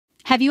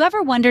Have you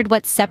ever wondered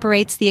what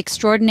separates the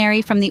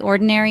extraordinary from the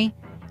ordinary?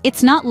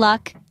 It's not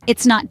luck,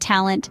 it's not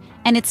talent,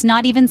 and it's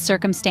not even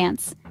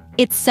circumstance.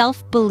 It's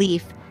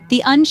self-belief,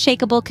 the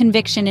unshakable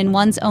conviction in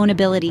one's own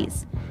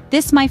abilities.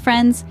 This, my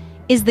friends,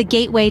 is the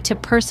gateway to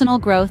personal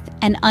growth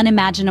and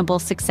unimaginable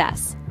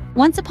success.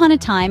 Once upon a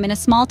time, in a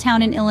small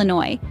town in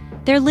Illinois,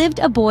 there lived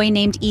a boy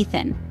named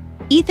Ethan.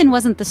 Ethan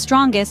wasn't the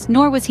strongest,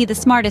 nor was he the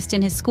smartest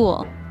in his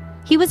school.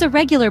 He was a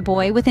regular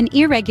boy with an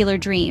irregular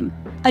dream,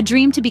 a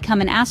dream to become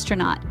an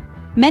astronaut.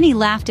 Many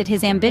laughed at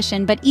his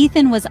ambition, but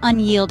Ethan was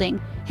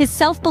unyielding. His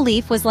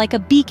self-belief was like a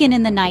beacon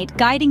in the night,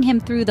 guiding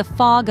him through the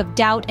fog of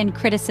doubt and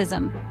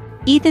criticism.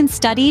 Ethan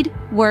studied,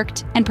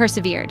 worked, and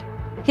persevered.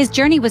 His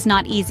journey was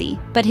not easy,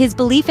 but his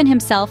belief in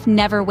himself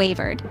never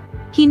wavered.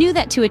 He knew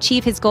that to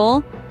achieve his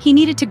goal, he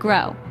needed to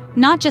grow,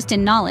 not just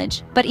in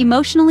knowledge, but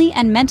emotionally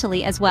and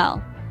mentally as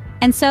well.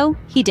 And so,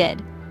 he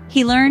did.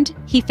 He learned,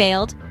 he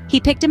failed, he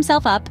picked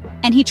himself up,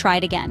 and he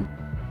tried again.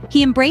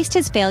 He embraced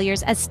his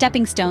failures as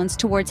stepping stones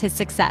towards his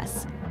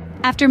success.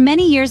 After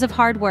many years of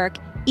hard work,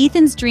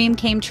 Ethan's dream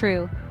came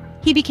true.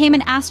 He became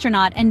an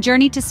astronaut and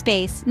journeyed to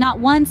space, not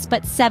once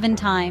but 7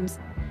 times.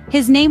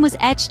 His name was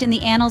etched in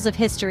the annals of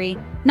history,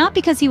 not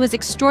because he was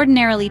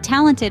extraordinarily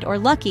talented or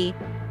lucky,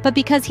 but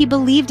because he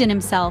believed in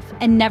himself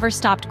and never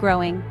stopped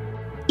growing.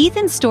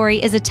 Ethan's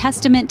story is a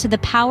testament to the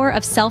power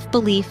of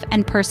self-belief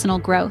and personal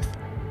growth.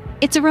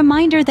 It's a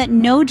reminder that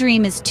no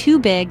dream is too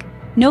big,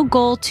 no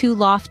goal too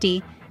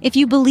lofty, if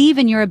you believe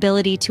in your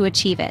ability to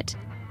achieve it.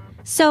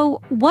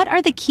 So, what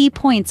are the key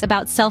points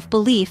about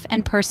self-belief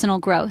and personal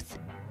growth?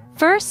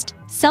 First,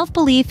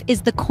 self-belief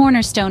is the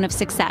cornerstone of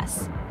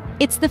success.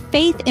 It's the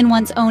faith in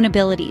one's own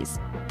abilities,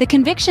 the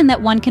conviction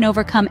that one can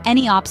overcome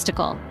any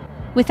obstacle.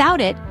 Without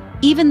it,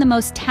 even the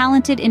most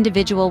talented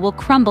individual will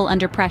crumble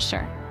under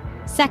pressure.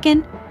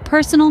 Second,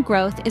 personal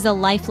growth is a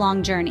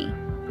lifelong journey.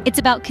 It's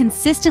about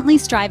consistently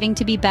striving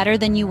to be better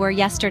than you were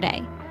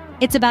yesterday.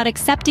 It's about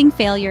accepting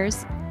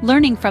failures,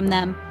 learning from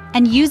them,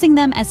 and using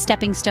them as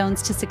stepping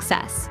stones to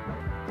success.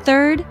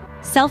 Third,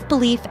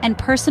 self-belief and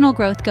personal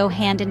growth go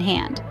hand in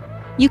hand.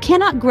 You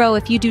cannot grow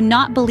if you do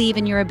not believe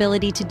in your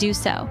ability to do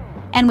so,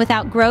 and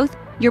without growth,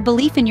 your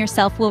belief in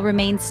yourself will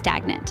remain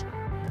stagnant.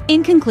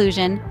 In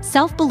conclusion,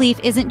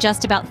 self-belief isn't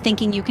just about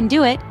thinking you can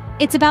do it,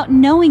 it's about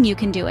knowing you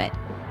can do it.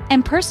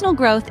 And personal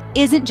growth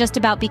isn't just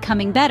about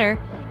becoming better,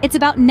 it's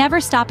about never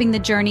stopping the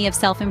journey of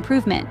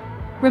self-improvement.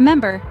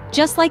 Remember,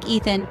 just like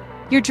Ethan,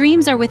 your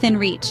dreams are within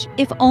reach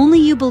if only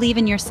you believe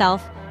in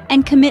yourself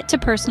and commit to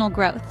personal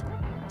growth.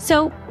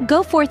 So,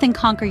 go forth and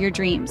conquer your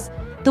dreams.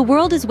 The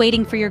world is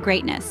waiting for your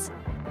greatness.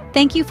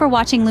 Thank you for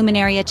watching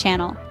Luminaria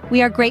channel.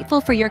 We are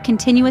grateful for your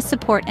continuous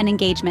support and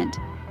engagement.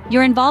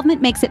 Your involvement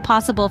makes it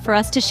possible for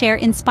us to share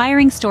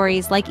inspiring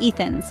stories like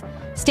Ethan's.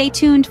 Stay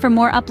tuned for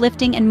more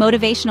uplifting and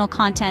motivational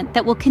content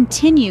that will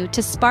continue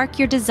to spark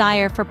your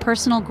desire for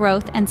personal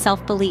growth and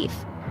self-belief.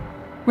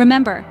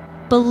 Remember,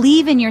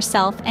 believe in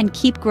yourself and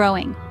keep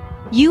growing.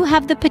 You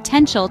have the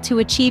potential to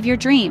achieve your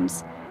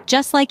dreams,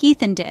 just like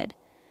Ethan did.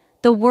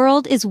 The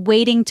world is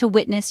waiting to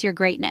witness your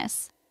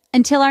greatness.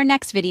 Until our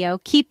next video,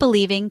 keep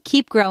believing,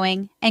 keep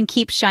growing, and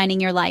keep shining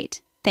your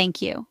light.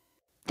 Thank you.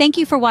 Thank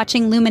you for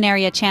watching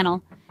Luminaria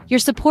channel. Your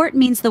support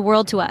means the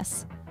world to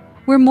us.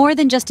 We're more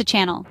than just a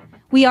channel.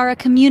 We are a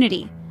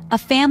community, a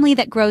family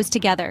that grows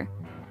together.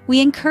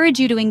 We encourage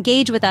you to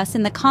engage with us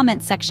in the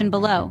comments section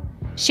below.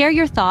 Share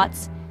your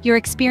thoughts, your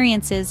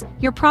experiences,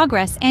 your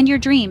progress, and your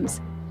dreams.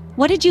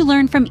 What did you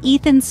learn from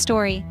Ethan's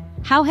story?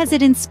 How has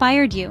it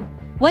inspired you?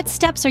 What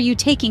steps are you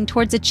taking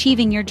towards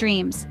achieving your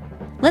dreams?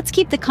 Let's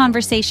keep the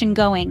conversation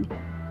going.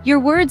 Your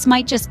words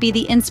might just be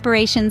the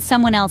inspiration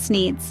someone else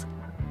needs.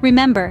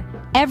 Remember,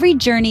 every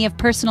journey of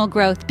personal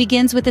growth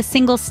begins with a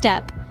single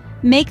step.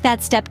 Make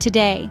that step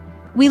today.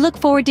 We look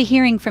forward to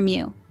hearing from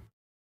you.